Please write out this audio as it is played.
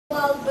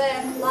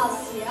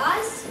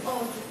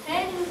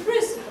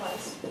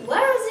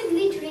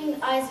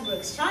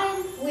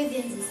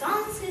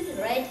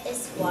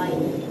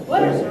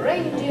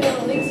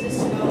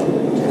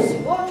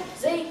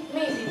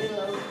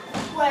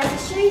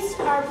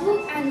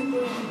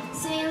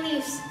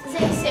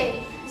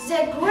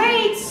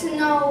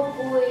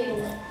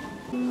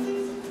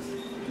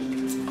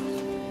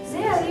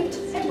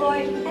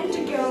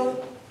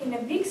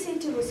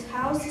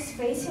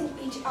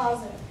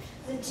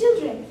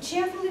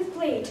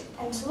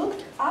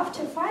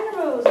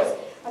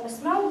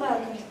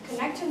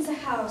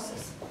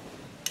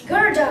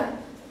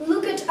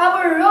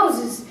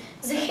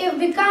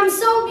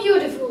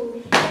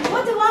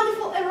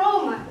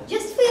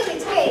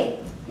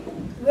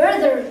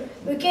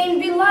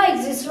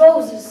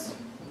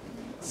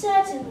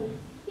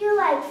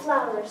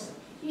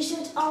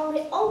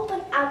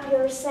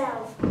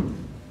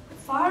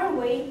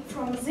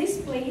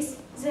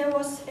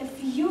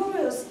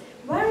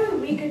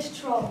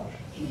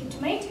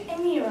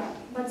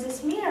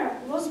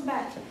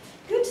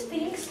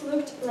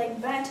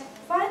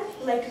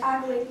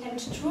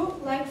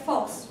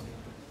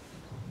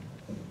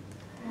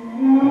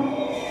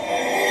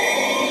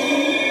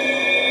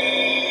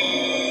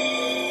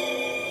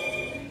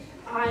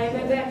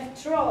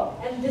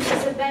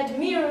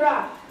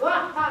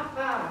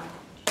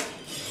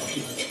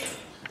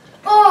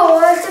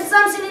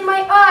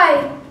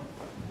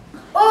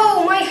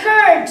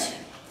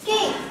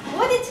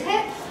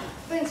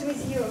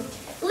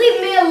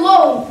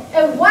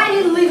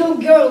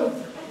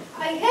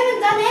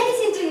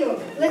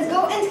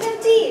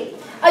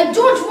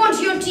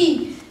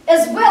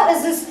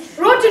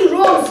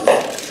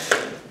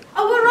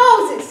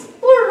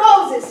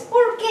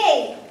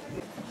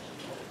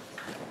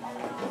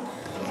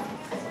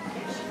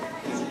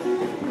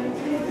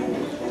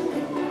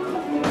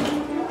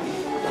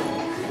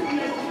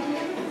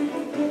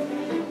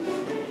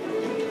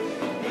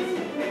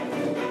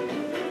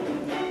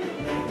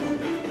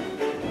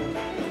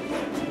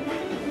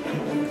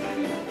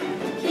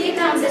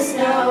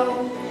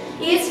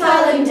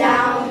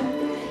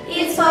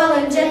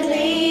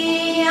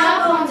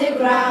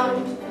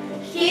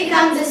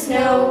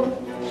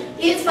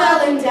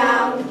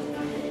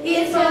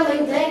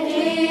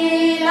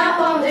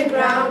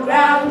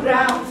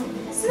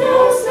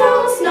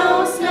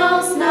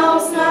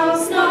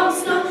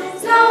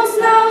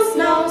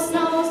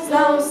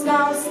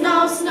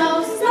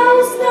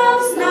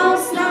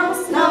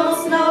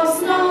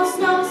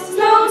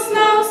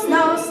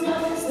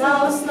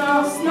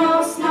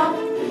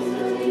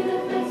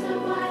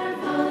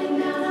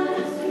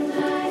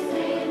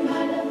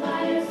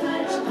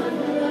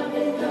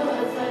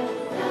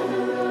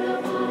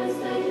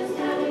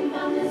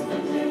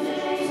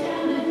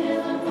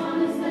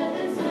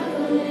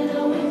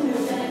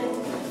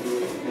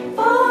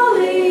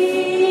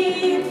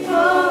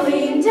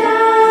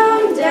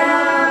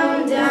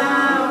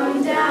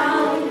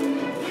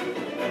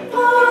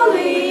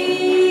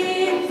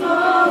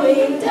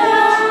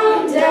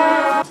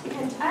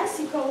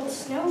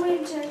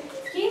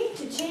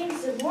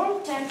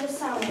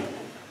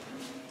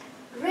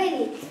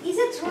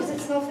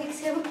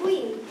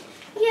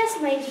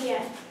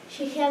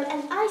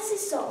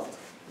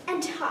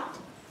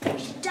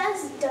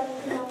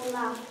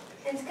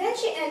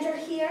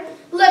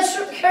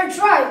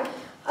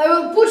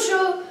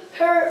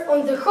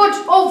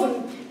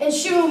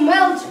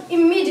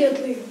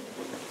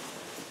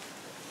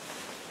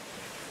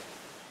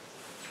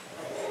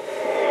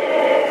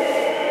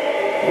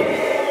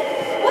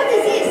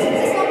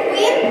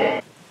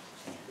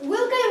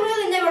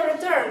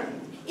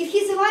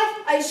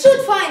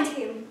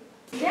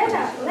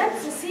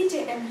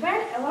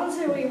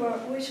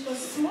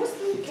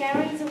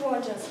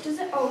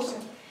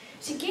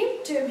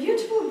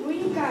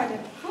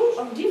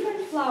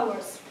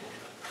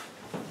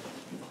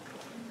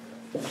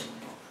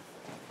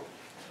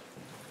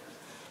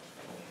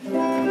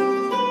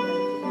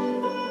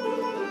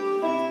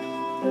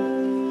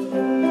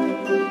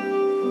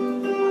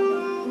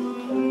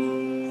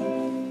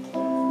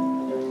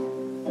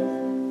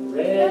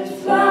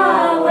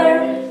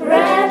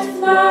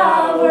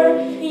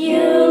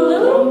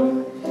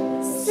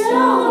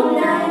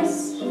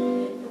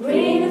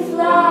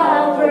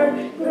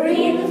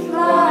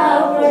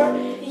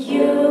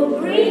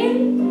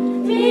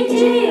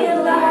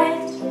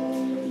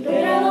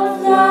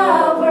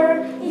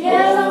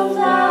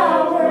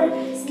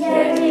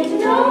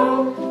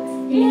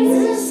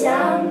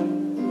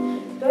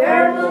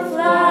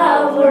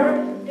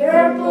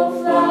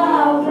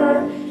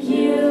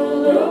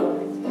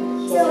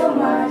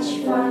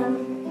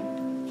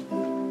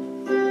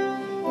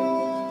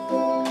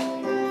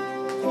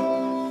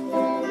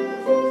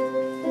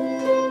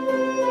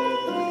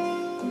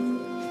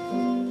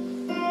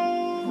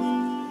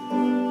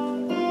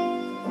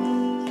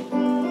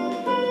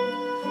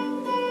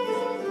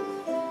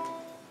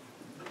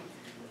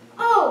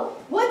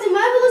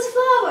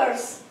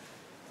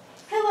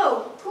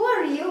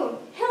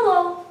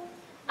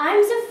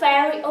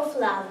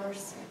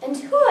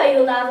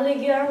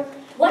lovely girl.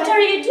 What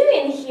are you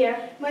doing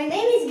here? My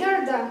name is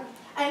Gerda.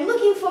 I'm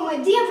looking for my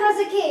dear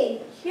brother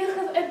Kay. You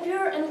have a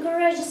pure and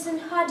courageous and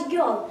hard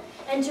girl,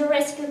 and to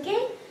rescue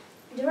Kay,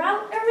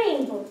 draw a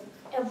rainbow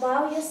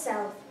above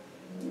yourself.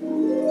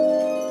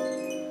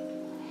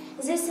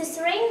 This is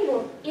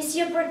rainbow is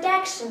your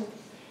protection.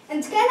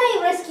 And can I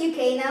rescue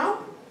Kay now?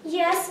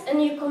 Yes,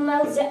 and you can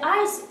melt the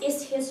ice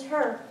is his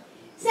her.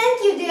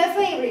 Thank you, dear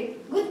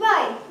favorite.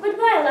 Goodbye.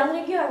 Goodbye,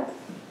 lovely girl.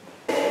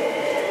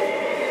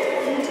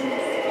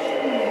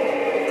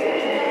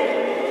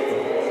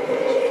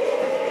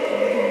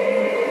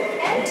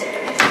 And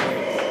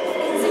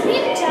in the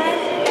meantime,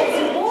 at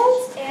the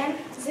wall's end,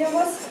 there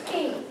was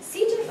Kay,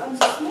 sitting on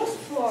the smooth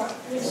floor,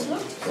 which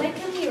looked like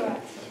a mirror,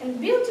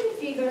 and building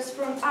figures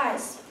from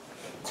ice.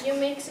 You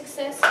make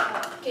success,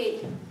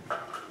 Kay.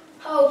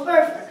 Oh,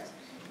 perfect.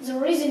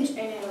 There isn't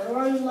any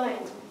wrong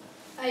line.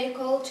 Are you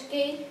called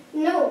Kay?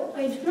 No,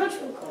 I do not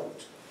feel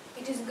cold.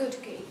 It is good,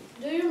 Kay.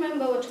 Do you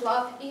remember what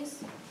love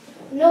is?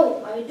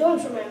 No, I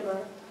don't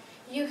remember.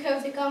 You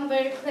have become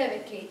very clever,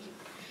 Kay.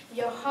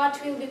 Your heart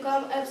will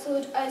become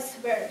absolute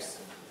icebergs.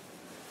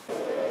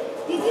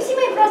 Did you see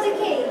my brother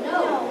Kay?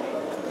 No.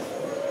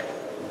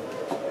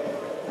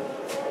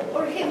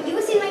 Or have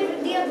you seen my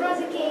dear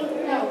brother Kay?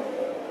 No.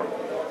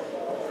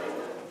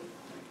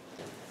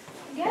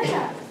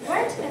 Gerda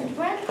went and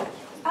went,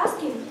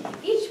 asking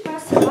each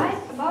passerby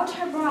about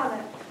her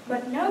brother,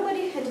 but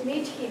nobody had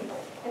met him.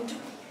 And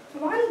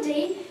one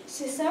day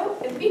she saw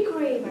a big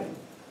raven.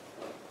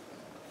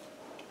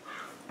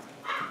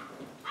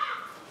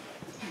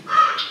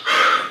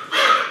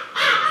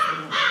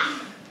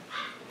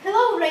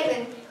 Hello,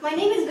 Raven. My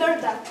name is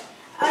Gerda.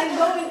 I'm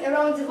going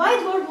around the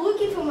wide world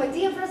looking for my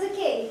dear brother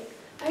Kay.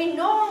 I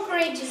know a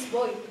courageous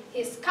boy.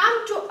 He's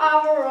come to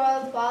our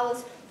royal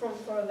palace from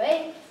far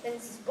away, and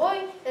this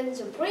boy and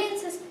the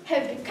princess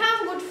have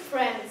become good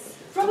friends.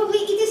 Probably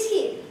it is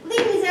he.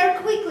 Lead me there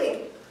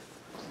quickly.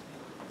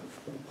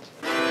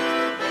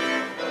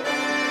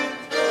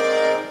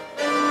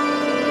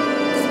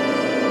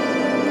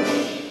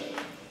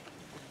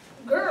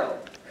 Girl,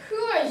 who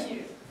are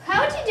you?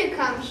 How did you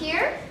come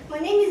here? My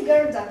name is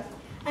Gerda.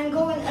 I'm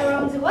going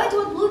around the wide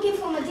world looking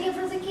for my dear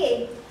brother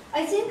Kay.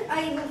 I think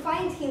I will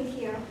find him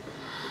here.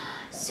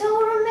 So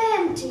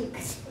romantic.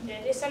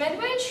 That is an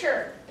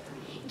adventure.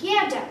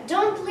 Gerda,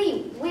 don't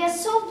leave. We are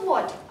so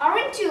bored.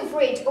 Aren't you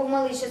afraid of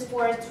malicious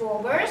forest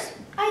robbers?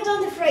 I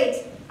don't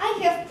afraid. I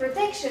have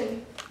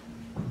protection.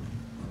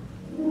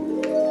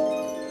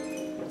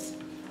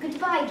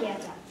 Goodbye,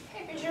 Gerda.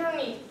 Happy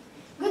journey.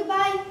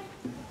 Goodbye.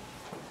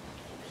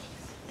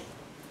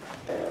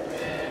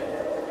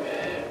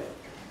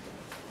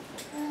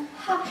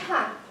 Ha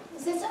ha,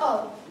 that's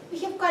all. We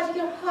have got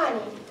your honey.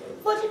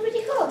 What a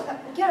pretty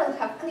girl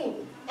have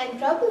clean. And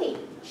probably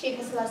she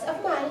has lots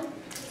of money.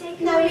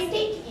 Now you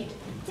take it.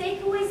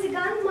 Take away the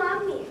gun,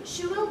 Mommy.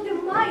 She will be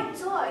my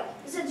toy.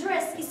 The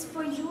dress is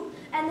for you,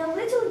 and the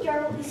little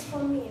girl is for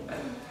me.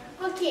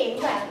 Okay,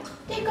 well,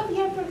 take off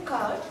your fur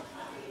coat.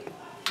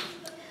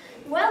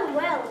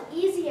 Well,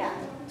 easier.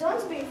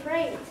 Don't be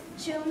afraid.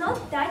 She will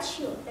not touch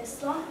you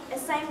as long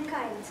as I'm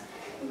kind.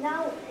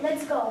 Now,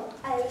 let's go.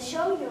 I will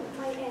show you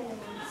my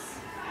enemies.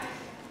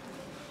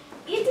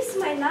 It is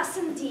my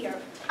nothing, dear.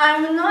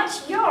 I'm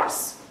not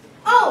yours.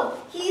 Oh,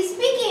 he is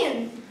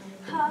speaking.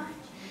 Huh.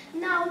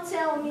 Now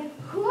tell me,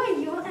 who are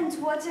you and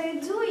what are you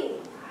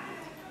doing?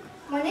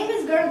 My name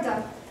is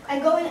Gerda.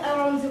 I'm going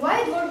around the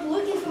wide world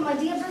looking for my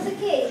dear brother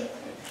Kay.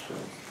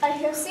 I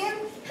have seen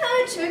how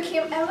you took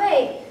him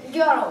away,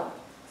 girl.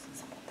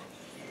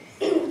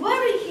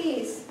 Where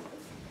he is?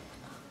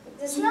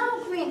 The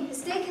Snow Queen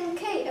has taken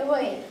Kay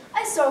away.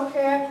 I saw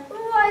her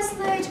white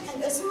sledge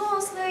and a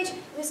small sledge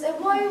with a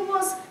boy who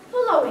was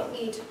following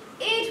it.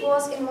 It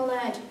was in my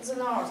land, the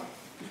north.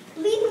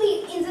 Lead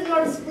me in the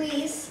north,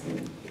 please.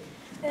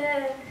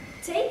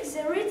 Take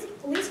the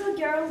little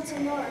girl to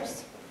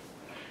north.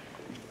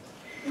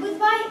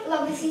 Goodbye,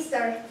 lovely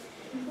sister.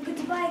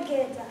 Goodbye,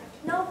 Gerda.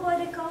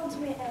 Nobody called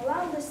me a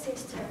lovely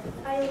sister.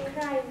 I will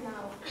cry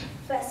now.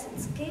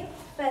 Pheasants give,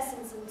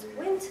 pheasants in the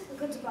wind.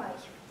 Goodbye.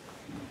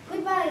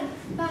 Goodbye.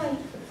 Bye.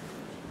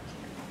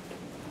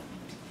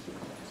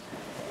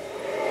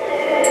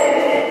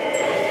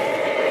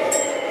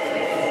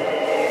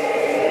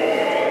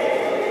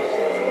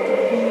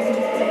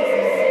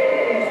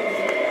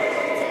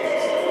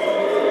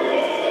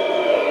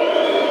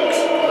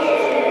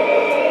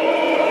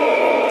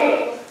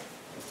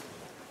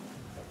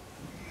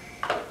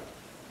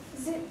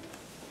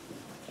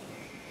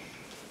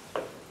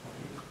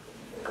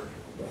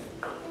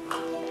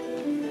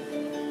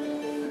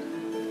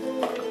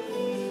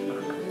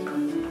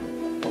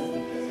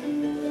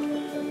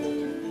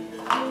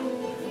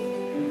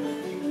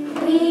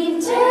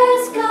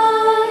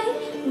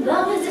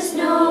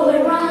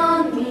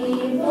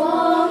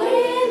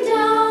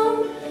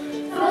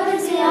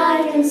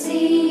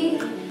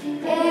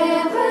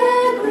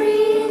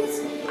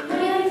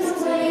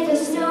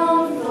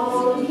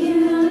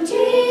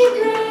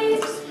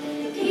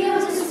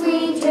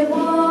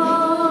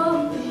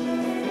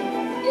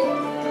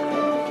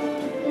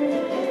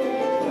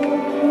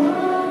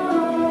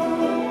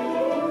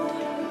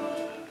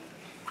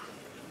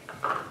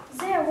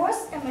 There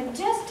was a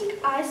majestic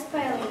ice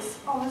palace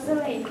over the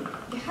lake,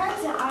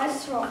 behind the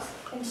ice rocks,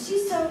 and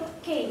she saw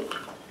Kay.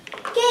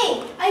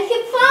 Kay, I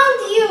have found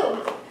you!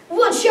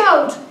 Watch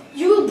out!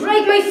 You will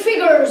break my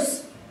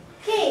fingers!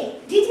 Kay,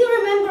 did you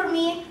remember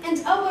me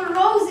and our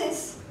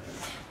roses?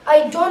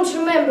 I don't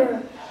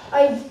remember.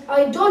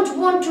 I don't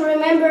want to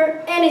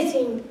remember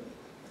anything.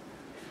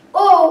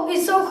 Oh,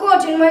 it's so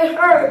hot in my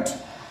heart.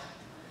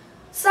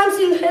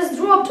 Something has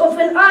dropped off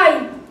an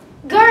eye.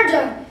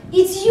 Gerda,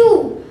 it's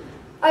you.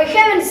 I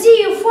haven't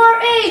seen you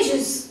for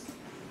ages.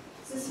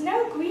 The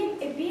Snow Queen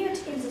appeared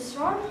in the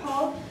throne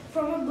hall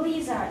from a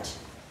blizzard.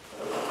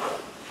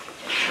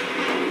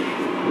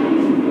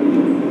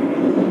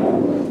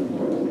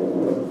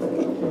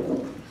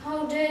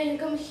 How dare you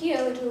come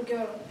here, little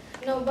girl?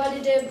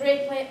 Nobody dare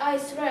break my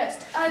ice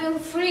rest. I will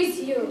freeze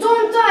you.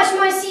 Don't touch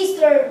my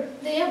sister.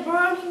 They are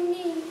burning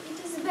me.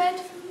 It is bad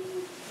for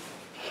me.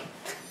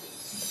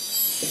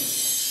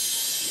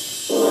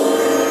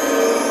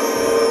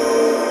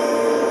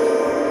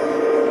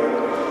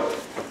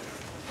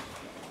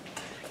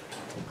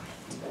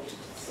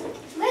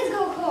 Let's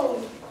go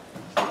home.